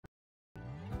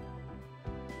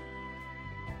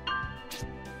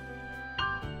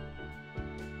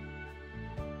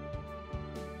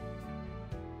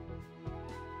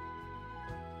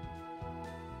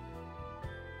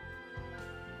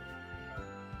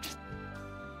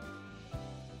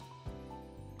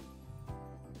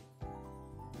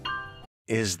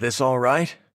Is this all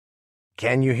right?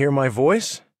 Can you hear my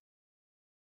voice?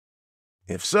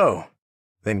 If so,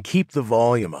 then keep the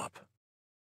volume up.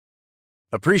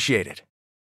 Appreciate it.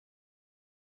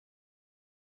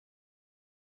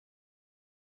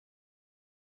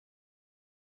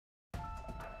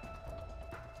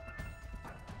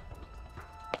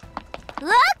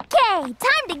 Okay,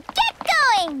 time to get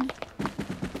going!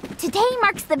 Today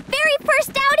marks the very first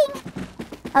outing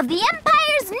of the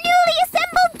Empire's newly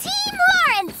assembled Team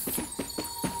Lawrence!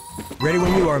 Ready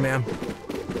when you are, ma'am.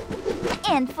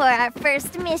 And for our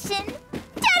first mission,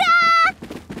 ta-da!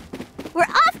 We're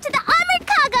off to the Armored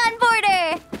Kagan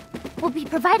border! We'll be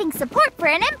providing support for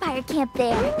an Empire camp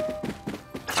there.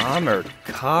 Armored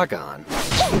Kagan?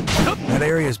 That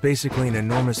area is basically an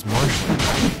enormous marshland.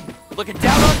 Looking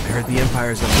down on... I heard the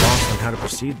Empire's at a loss on how to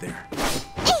proceed there.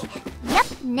 Yep,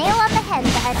 nail on the head,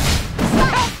 bud.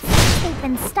 They've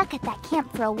been stuck at that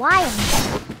camp for a while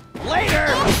now. Later!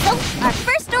 So, our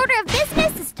first order of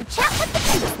business is to chat with the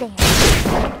troops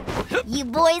there. You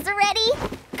boys are ready?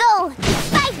 Go!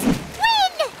 Fight!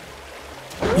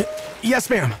 Win! Yes,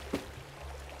 ma'am.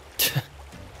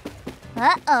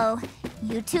 Uh-oh.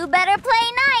 You two better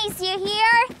play nice, you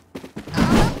hear?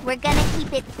 We're gonna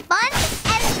keep it fun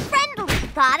and friendly,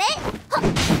 got it?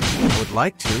 I would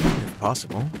like to, if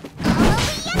possible.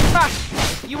 Ha!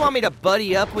 You want me to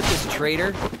buddy up with this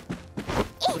traitor?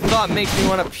 The thought makes me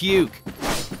want to puke.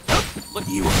 Look,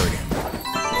 You heard him.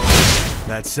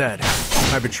 That said,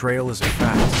 my betrayal is a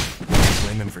fact. I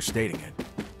blame him for stating it.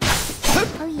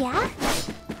 Oh, yeah?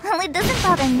 Well, it doesn't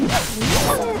bother me, at least.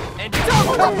 and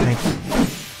don't come... Thank you.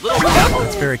 Little help!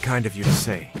 That's very kind of you to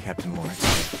say, Captain Lawrence.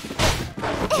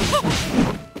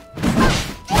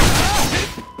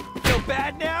 Feel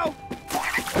bad now?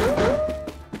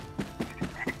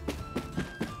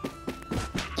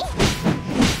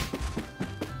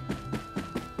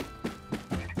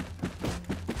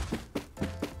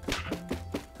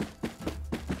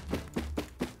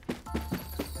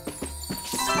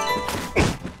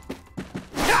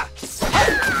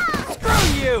 Screw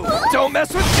you! Don't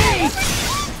mess with me!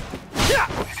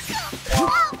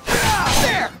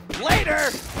 There!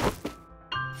 Later!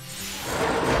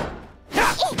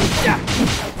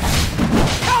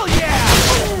 Hell yeah!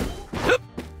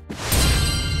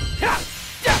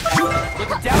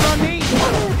 Looking down on me?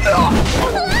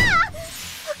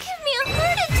 Give me a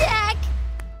heart attack!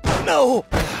 No!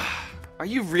 Are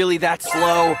you really that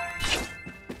slow?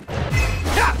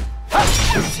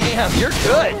 Damn, you're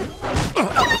good!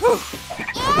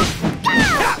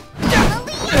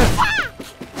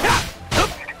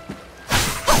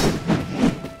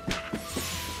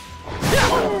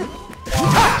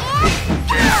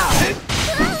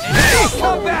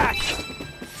 Come back!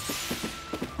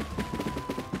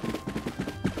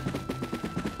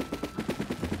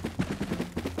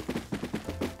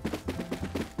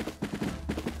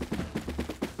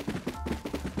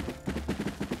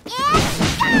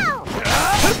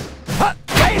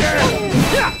 Later!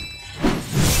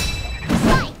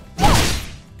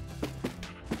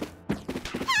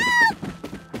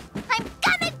 I'm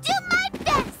gonna do my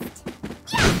best!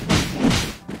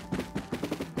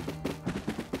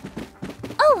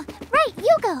 Oh, right,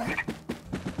 Hugo.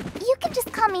 You can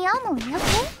just call me Amelie,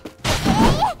 okay? I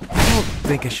don't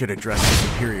think I should address the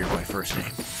superior by first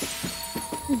name.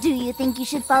 Do you think you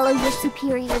should follow your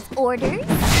superior's orders?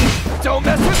 Don't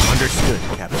mess with... Understood,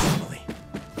 Captain Emily.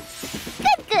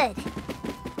 Good, good.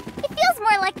 It feels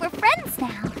more like we're friends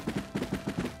now.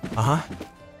 Uh-huh.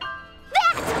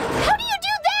 That! How do you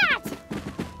do that?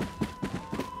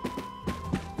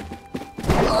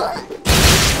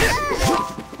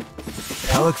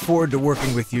 I look forward to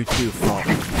working with you too, Fall.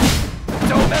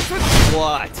 Don't mess with...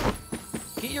 What?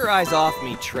 Get your eyes off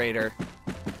me, traitor.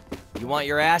 You want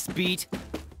your ass beat?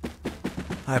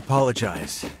 I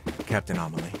apologize, Captain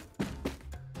Amelie.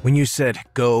 When you said,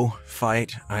 go,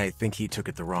 fight, I think he took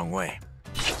it the wrong way.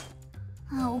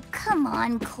 Oh, come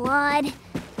on, Claude. Why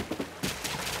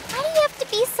do you have to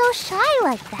be so shy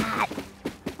like that?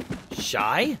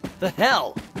 Shy? The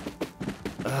hell?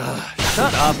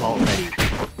 Shut up already.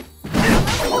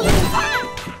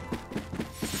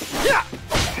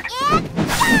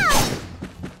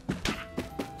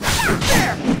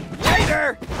 There!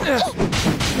 Later! There!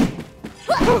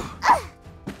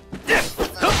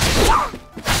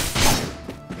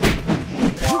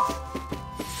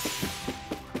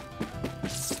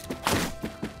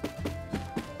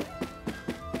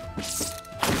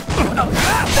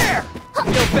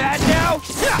 Feel bad now?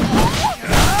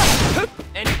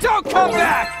 And don't come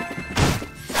back!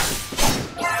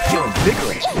 Feel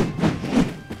invigorated.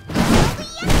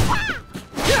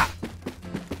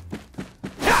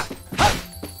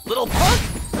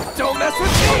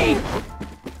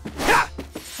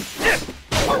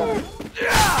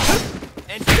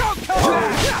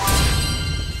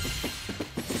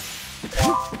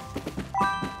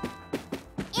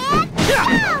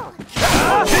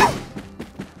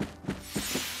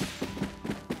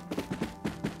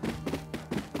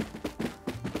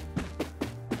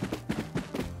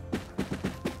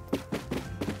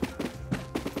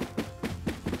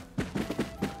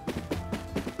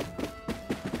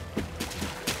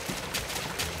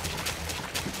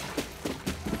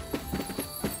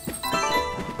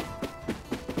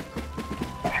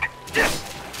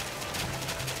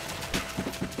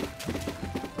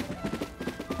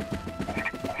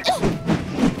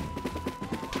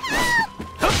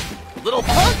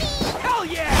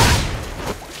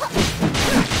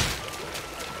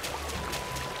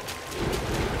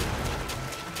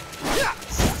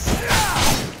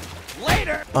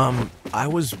 I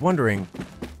was wondering,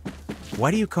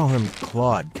 why do you call him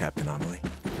Claude, Captain Amelie?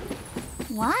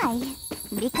 Why?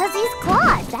 Because he's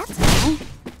Claude, that's why.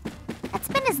 That's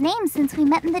been his name since we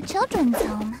met in the children's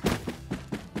home.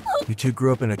 You two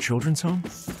grew up in a children's home?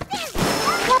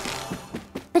 Yep.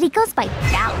 But he goes by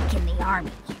Balak in the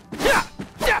army.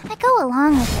 I go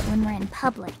along with it when we're in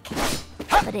public.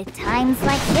 But at times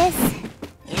like this,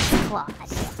 it's Claude.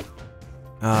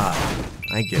 Ah,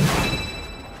 I get it.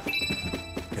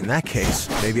 In that case,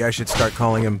 maybe I should start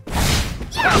calling him...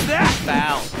 How's that?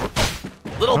 Foul.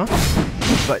 Little...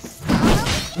 Huh? But...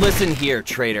 Listen here,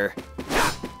 traitor.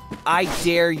 I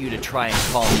dare you to try and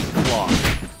call me Claude.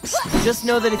 Just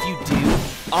know that if you do,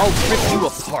 I'll rip you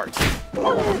apart.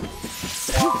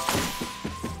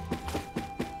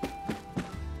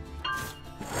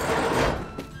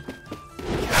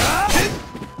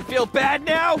 Feel bad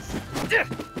now? Stop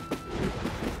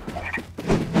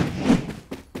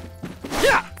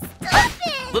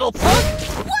it! Little punk!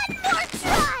 One more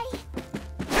try!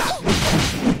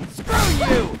 Screw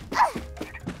you!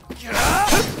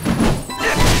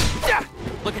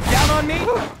 Looking down on me?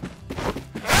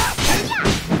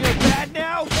 Feel bad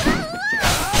now?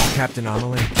 Captain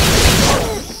Amelie,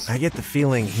 I get the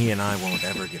feeling he and I won't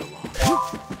ever get along.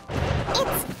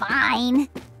 It's fine.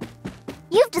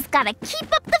 You've just gotta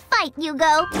keep up the fight,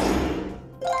 Hugo.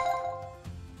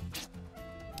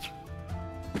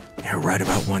 You're right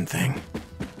about one thing.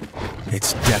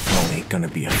 It's definitely gonna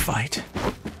be a fight.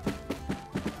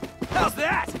 How's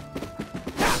that?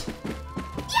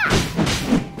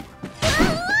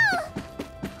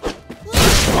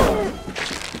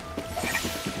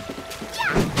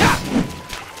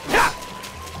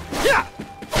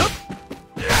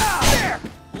 There!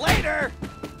 Later!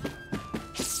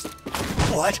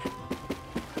 What?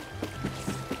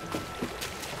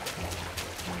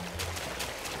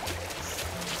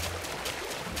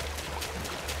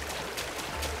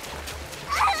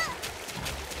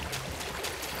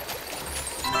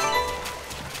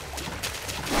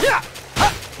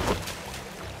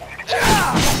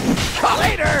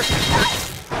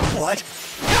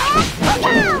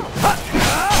 Later! What?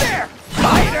 There!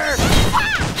 Later!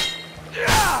 Look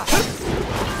out!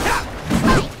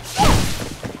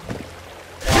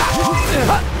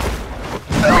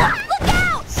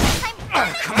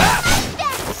 Come on!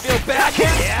 Feel bad,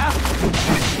 yeah?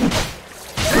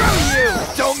 Screw you!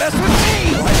 Don't mess with me!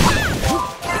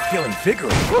 I feel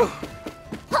invigorated.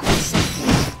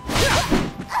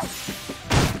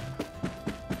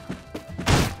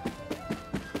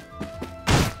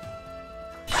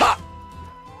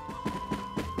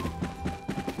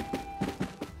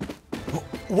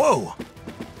 Whoa!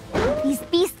 These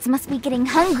beasts must be getting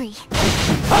hungry.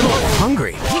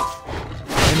 Hungry?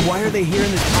 And why are they here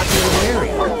in this populated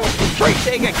area?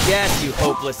 Take a guess, you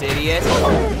hopeless idiot.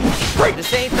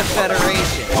 This ain't the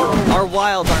Federation. Our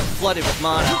wilds aren't flooded with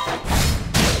mana.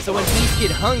 So when beasts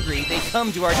get hungry, they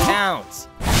come to our towns.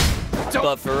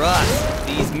 But for us,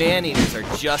 these man-eaters are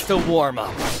just a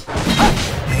warm-up.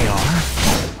 They are?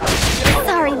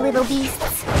 Sorry, little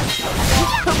beasts.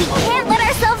 But we can't let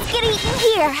ourselves get eaten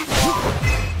here.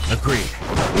 Agreed.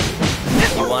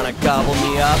 You wanna gobble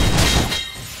me up?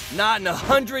 Not in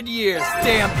 100 years,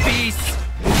 damn beasts!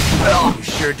 You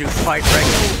sure do fight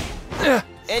regularly.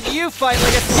 And you fight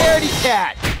like a scaredy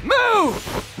cat! Move!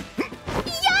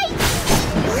 Yikes!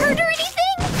 Hurt or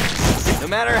anything? No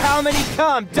matter how many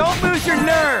come, don't lose your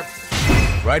nerve!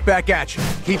 Right back at you.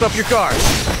 Keep up your guard.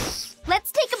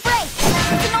 Let's take a break.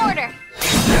 It's an order.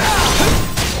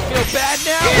 Feel bad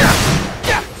now?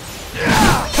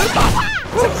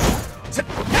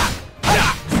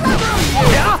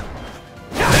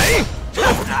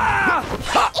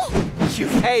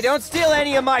 Hey, don't steal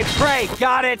any of my prey,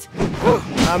 got it?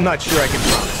 I'm not sure I can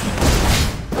promise.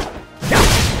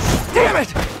 Damn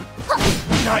it!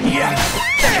 Not yet.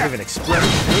 Can't even explode.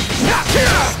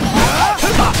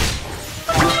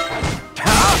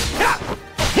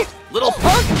 Little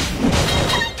punk!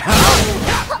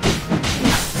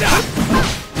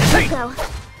 Hugo,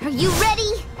 are you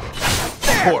ready?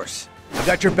 Of course. I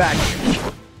got your back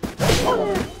here.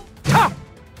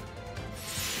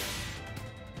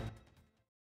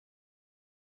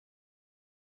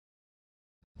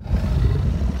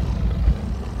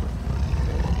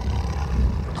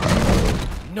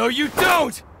 No, you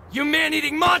don't! You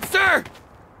man-eating monster!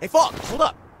 Hey, Falk, hold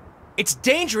up. It's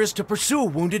dangerous to pursue a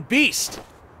wounded beast.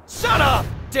 Shut up,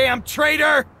 damn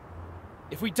traitor!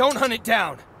 If we don't hunt it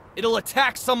down, it'll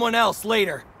attack someone else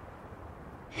later.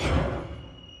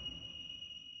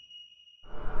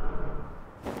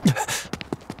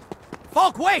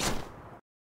 Falk, wait!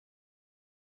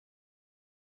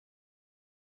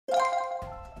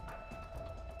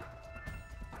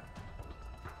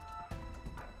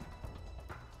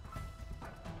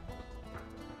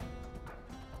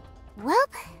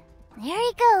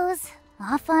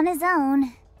 Off on his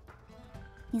own.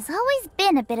 He's always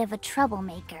been a bit of a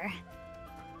troublemaker.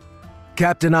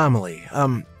 Captain Amelie,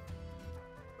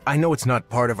 I know it's not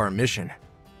part of our mission,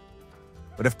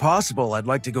 but if possible, I'd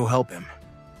like to go help him.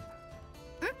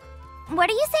 What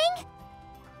are you saying?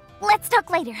 Let's talk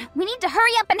later. We need to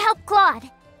hurry up and help Claude.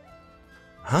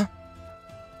 Huh?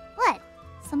 What?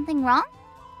 Something wrong?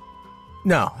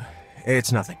 No,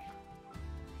 it's nothing.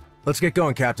 Let's get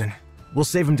going, Captain. We'll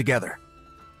save him together.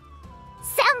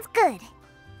 Sounds good.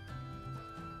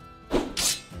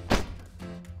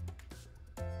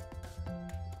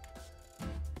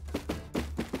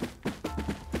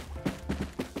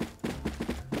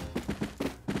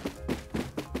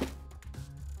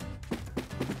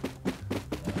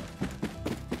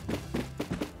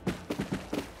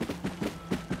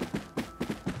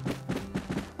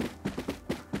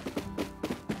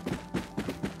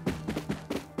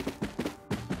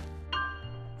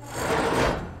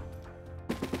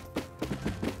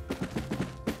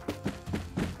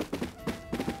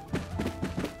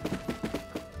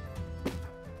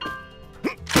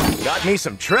 Got me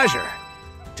some treasure,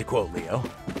 to quote Leo.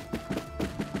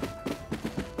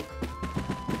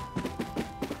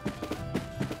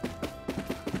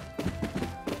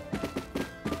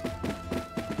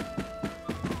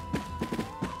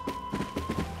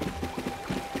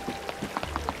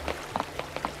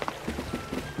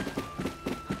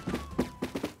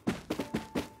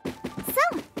 So,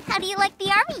 how do you like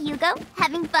the army, Hugo?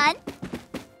 Having fun?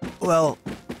 Well,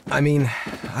 I mean,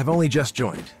 I've only just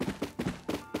joined.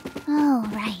 Oh,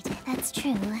 right. That's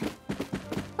true.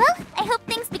 Well, I hope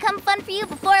things become fun for you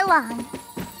before long.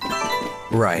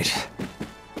 Right.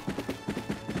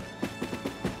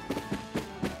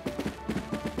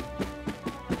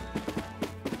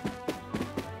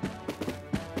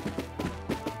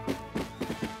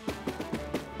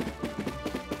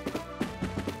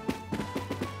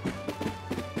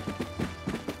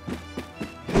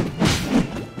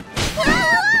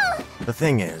 The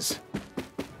thing is,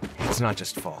 it's not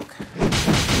just Falk.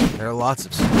 There are lots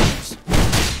of soldiers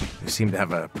who seem to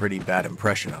have a pretty bad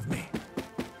impression of me.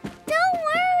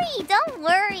 Don't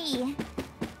worry.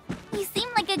 You seem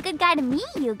like a good guy to me,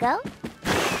 Hugo.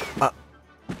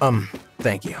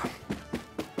 Thank you.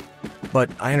 But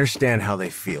I understand how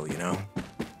they feel, you know?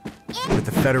 With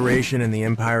the Federation and the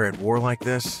Empire at war like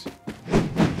this,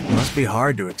 it must be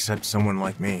hard to accept someone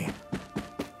like me.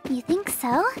 You think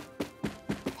so?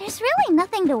 There's really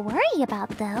nothing to worry about,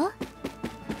 though.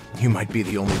 You might be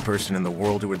the only person in the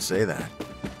world who would say that.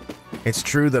 It's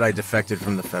true that I defected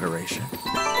from the Federation.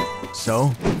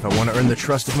 So, if I want to earn the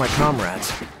trust of my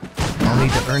comrades, I'll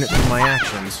need to earn it through my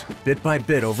actions, bit by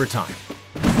bit over time.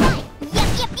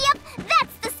 Yep.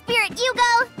 That's the spirit,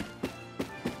 Hugo!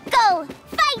 Go!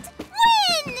 Fight!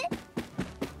 Win!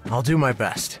 I'll do my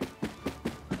best.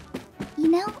 You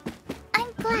know,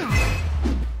 I'm glad.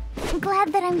 I'm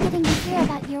glad that I'm getting to hear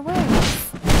about your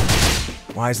words.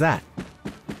 Why's that?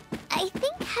 I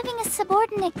think having a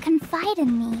subordinate confide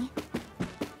in me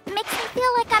makes me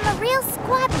feel like I'm a real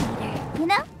squad leader, you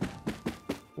know?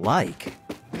 Like?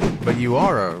 But you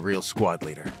are a real squad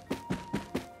leader.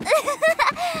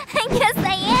 I guess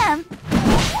I am.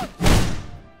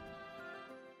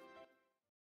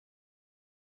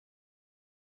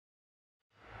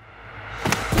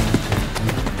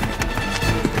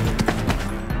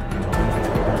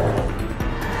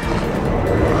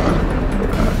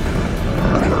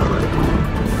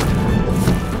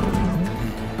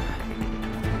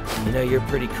 You know, you're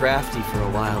pretty crafty for a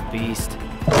wild beast.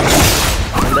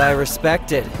 And I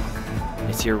respect it.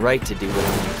 It's your right to do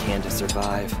whatever you can to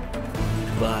survive.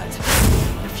 But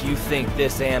if you think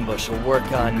this ambush will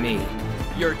work on me,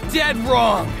 you're dead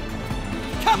wrong!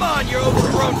 Come on, you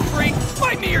overgrown freak!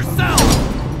 Fight me yourself!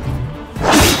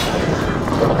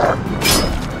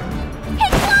 Hey,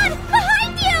 Claude!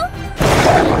 Behind you!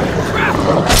 Crap!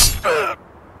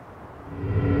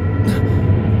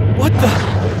 What the?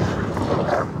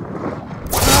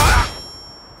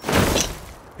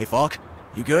 Hey, Falk,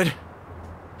 you good?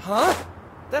 Huh?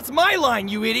 That's my line,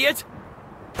 you idiot!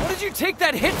 What did you take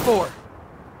that hit for?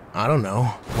 I don't know.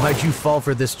 Why'd you fall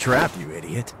for this trap, you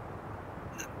idiot?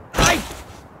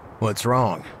 What's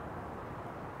wrong?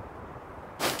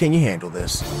 Can you handle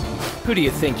this? Who do you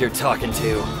think you're talking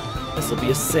to? This'll be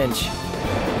a cinch.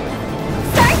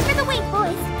 Sorry for the wait,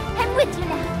 boys. I'm with you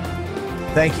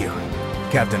now. Thank you,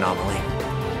 Captain Amelie.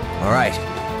 All right,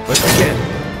 let's begin.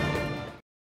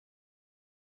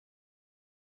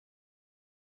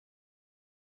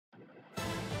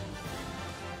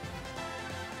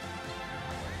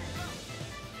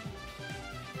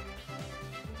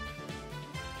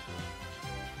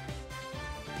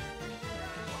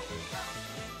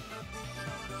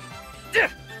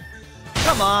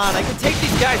 Come on, I can take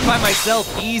these guys by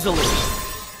myself easily.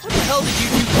 What the hell did you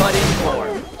two butt in for?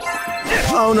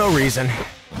 Oh, no reason.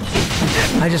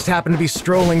 I just happened to be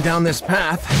strolling down this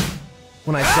path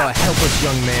when I saw a helpless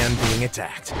young man being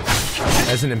attacked.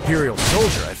 As an Imperial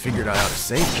soldier, I figured out how to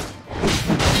save him.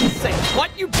 Say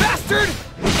what, you bastard?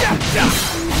 We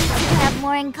have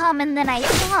more in common than I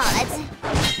thought.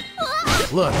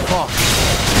 Look, Paul.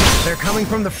 They're coming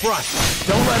from the front.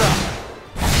 Don't let up.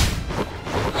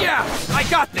 Yeah, I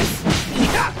got this. The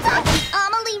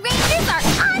Amelie Rangers are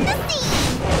on the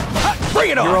scene! Bring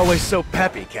it on! You're always so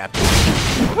peppy, Captain.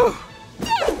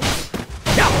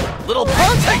 Yeah, little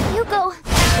punk! Hugo,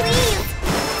 please,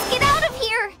 get out of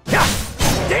here!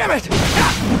 Damn it!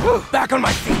 Back on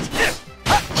my feet.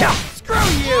 Screw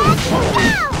you!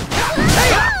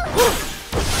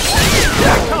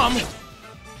 Come!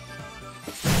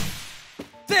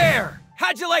 There!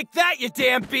 How'd you like that, you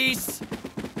damn beasts?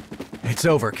 It's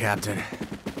over, Captain.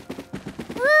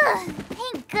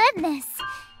 Thank goodness.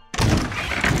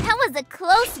 That was a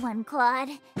close one,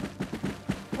 Claude.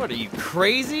 What, are you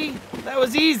crazy? That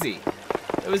was easy.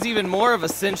 It was even more of a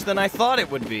cinch than I thought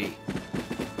it would be.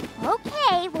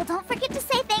 Okay, well don't forget to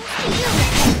say thanks to you.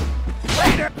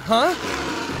 Later! Huh?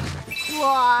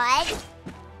 Claude.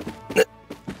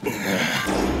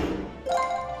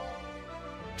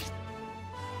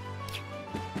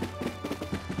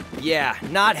 Yeah,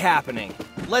 not happening.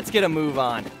 Let's get a move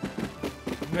on.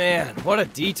 Man, what a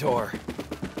detour.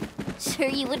 Sure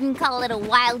you wouldn't call it a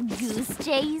wild goose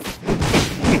chase?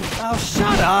 Oh,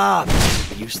 shut up!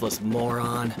 Useless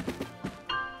moron.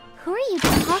 Who are you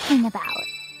talking about?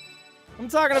 I'm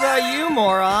talking about you,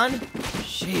 moron.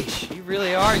 Sheesh, you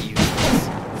really are useless.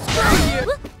 Screw you!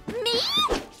 Me?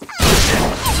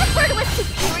 Can't refer to a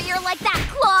superior like that,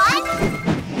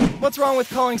 Claude! What's wrong with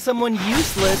calling someone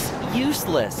useless,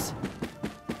 useless?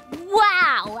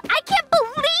 Wow! I can't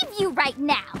believe you right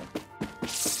now!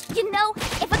 You know,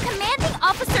 if a commanding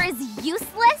officer is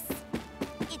useless,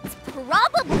 it's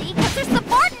probably because their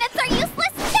subordinates are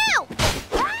useless too!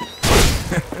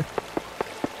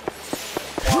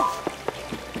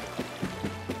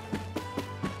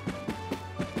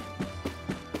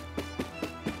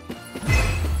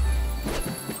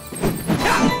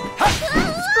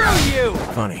 Screw you!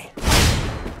 Funny.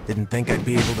 Didn't think I'd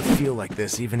be able to feel like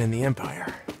this even in the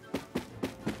Empire.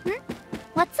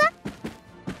 What's up?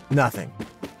 Nothing.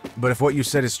 But if what you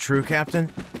said is true,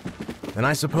 Captain, then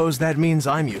I suppose that means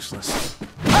I'm useless.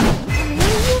 Really,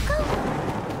 Hugo?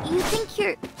 You think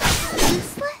you're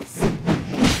useless?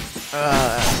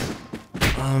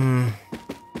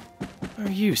 Are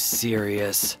you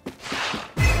serious?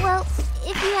 Well,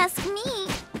 if you ask me,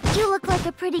 you look like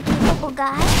a pretty capable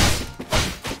guy.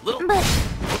 Little... But...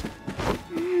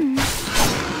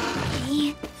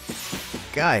 okay.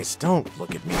 Guys, don't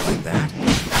look at me like that.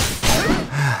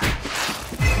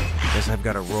 Guess I've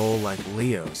got a role like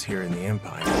Leo's here in the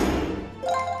Empire.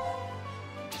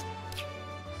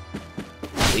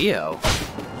 Leo?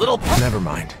 Little... Never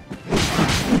mind.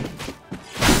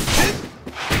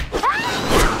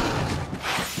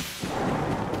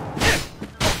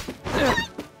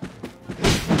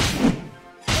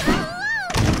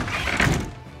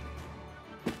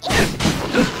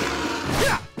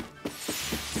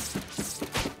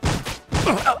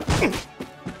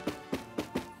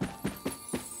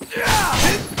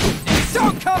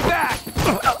 Don't come back!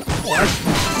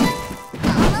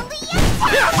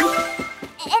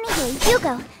 Anyway,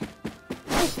 Hugo,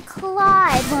 if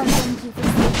Claude won't thank you for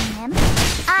saving him,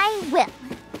 I will.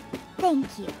 Thank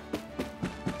you.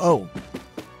 Oh,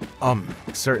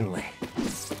 certainly.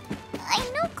 I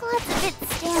know Claude's a bit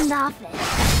standoffish,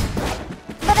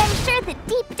 but I'm sure that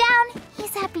deep down,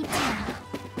 he's happy too.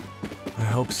 I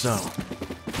hope so.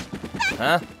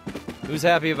 Huh? Who's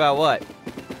happy about what?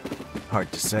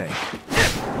 Hard to say.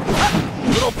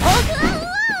 Little punk!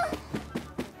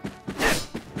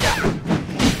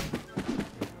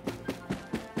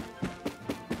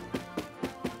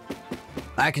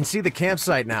 I can see the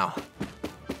campsite now.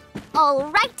 All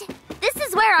right, this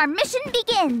is where our mission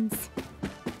begins.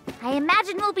 I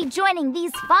imagine we'll be joining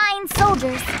these fine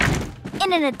soldiers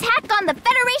in an attack on the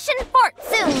Federation fort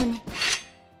soon.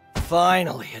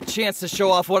 Finally, a chance to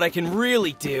show off what I can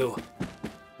really do.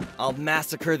 I'll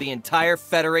massacre the entire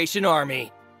Federation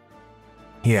army.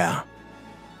 Yeah.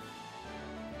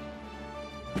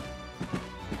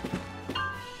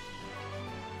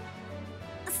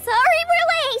 Sorry we're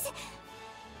late.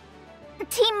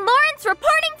 Team Lawrence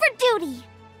reporting for duty.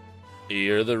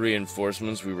 You're the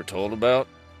reinforcements we were told about?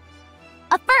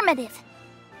 Affirmative.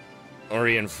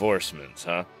 Reinforcements,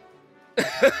 huh?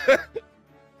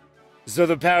 So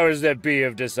the powers that be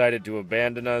have decided to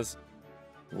abandon us?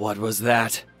 What was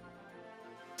that?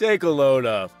 Take a load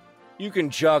off. You can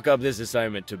chalk up this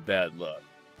assignment to bad luck.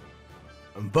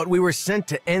 But we were sent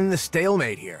to end the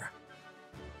stalemate here.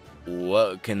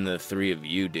 What can the three of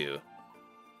you do?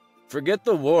 Forget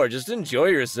the war, just enjoy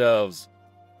yourselves.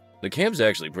 The camp's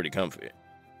actually pretty comfy.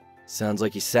 Sounds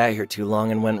like you sat here too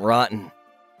long and went rotten.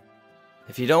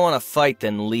 If you don't want to fight,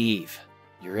 then leave.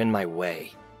 You're in my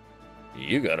way.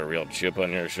 You got a real chip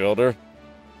on your shoulder.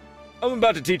 I'm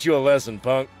about to teach you a lesson,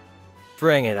 punk.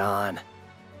 Bring it on.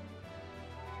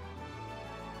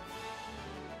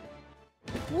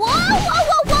 Whoa, whoa,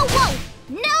 whoa, whoa, whoa!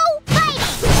 No fighting!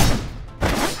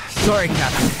 Sorry,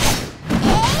 Captain.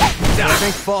 I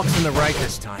think Falk's in the right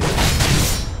this time.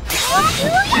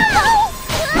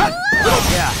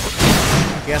 Yeah.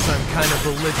 Guess I'm kind of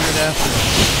belligerent after.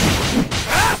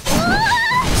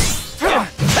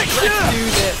 Let's do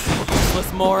this,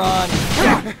 useless moron.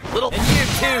 And you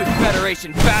too,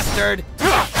 Federation bastard.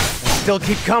 Still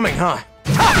keep coming, huh?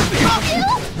 What do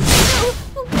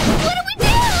we do?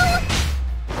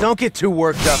 Don't get too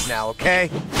worked up now, okay?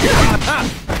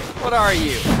 What are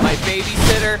you, my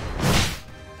babysitter?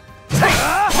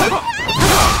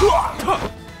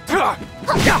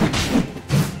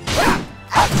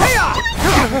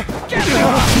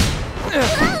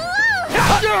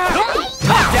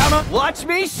 Watch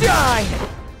me shine!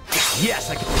 Yes,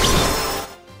 I can.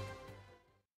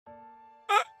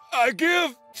 I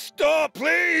give! Stop,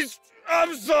 please!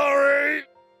 I'm sorry!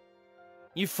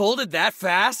 You folded that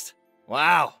fast?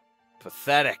 Wow,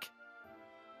 pathetic.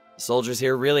 The soldiers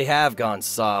here really have gone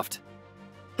soft.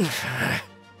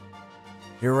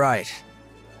 You're right.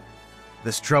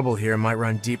 This trouble here might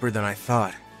run deeper than I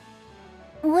thought.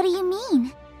 What do you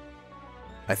mean?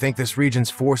 I think this region's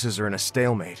forces are in a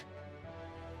stalemate.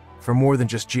 For more than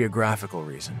just geographical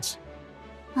reasons.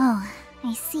 Oh,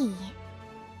 I see.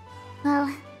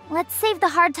 Well, let's save the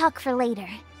hard talk for later.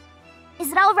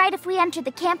 Is it all right if we enter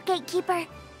the camp, Gatekeeper?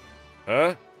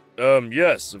 Huh?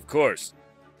 Yes, of course.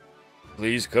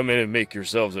 Please come in and make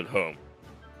yourselves at home.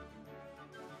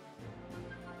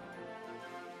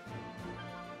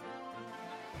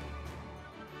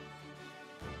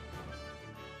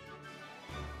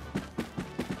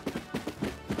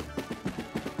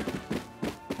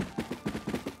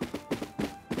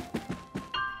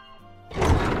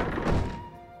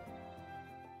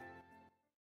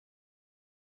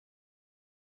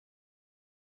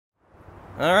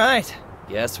 Alright,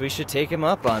 guess we should take him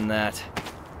up on that.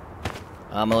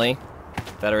 Amelie,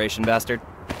 Federation bastard.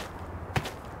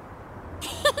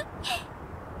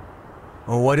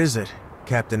 Oh, what is it,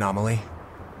 Captain Amelie?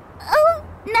 Oh,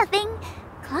 nothing.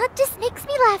 Claude just makes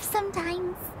me laugh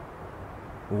sometimes.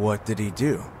 What did he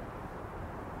do?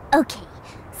 Okay,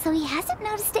 so he hasn't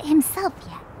noticed it himself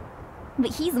yet.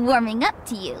 But he's warming up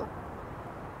to you.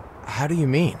 How do you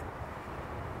mean?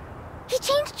 He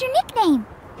changed your nickname.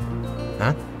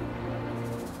 Huh?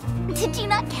 Did you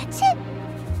not catch it?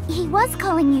 He was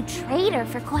calling you traitor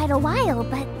for quite a while,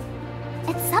 but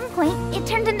at some point it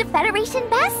turned into Federation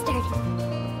Bastard.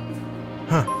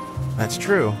 Huh, that's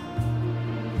true.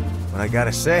 But I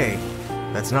gotta say,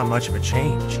 that's not much of a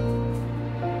change.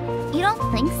 You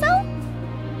don't think so?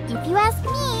 If you ask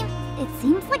me, it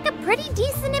seems like a pretty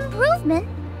decent improvement.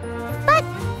 But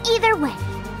either way,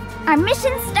 our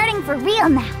mission's starting for real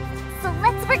now. So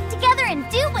let's work together and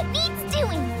do what needs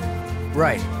doing.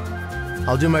 Right.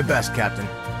 I'll do my best, Captain.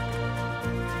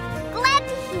 Glad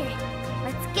to hear it.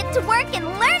 Let's get to work and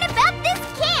learn about this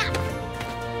camp.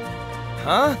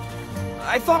 Huh?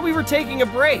 I thought we were taking a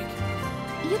break.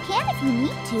 You can if you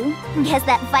need to. Guess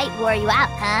that fight wore you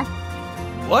out, huh?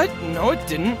 What? No, it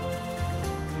didn't.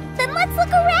 Then let's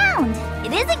look around.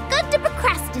 It isn't good to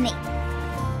procrastinate.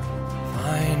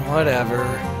 Fine, whatever.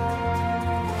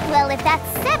 Well, if that's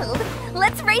settled,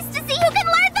 let's race to see who can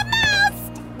learn the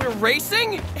most! We're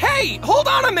racing? Hey, hold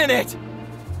on a minute!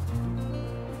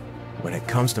 When it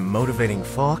comes to motivating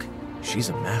Falk, she's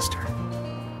a master.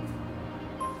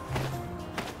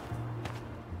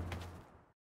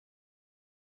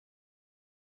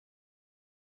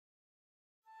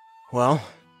 Well,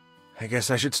 I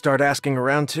guess I should start asking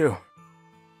around too.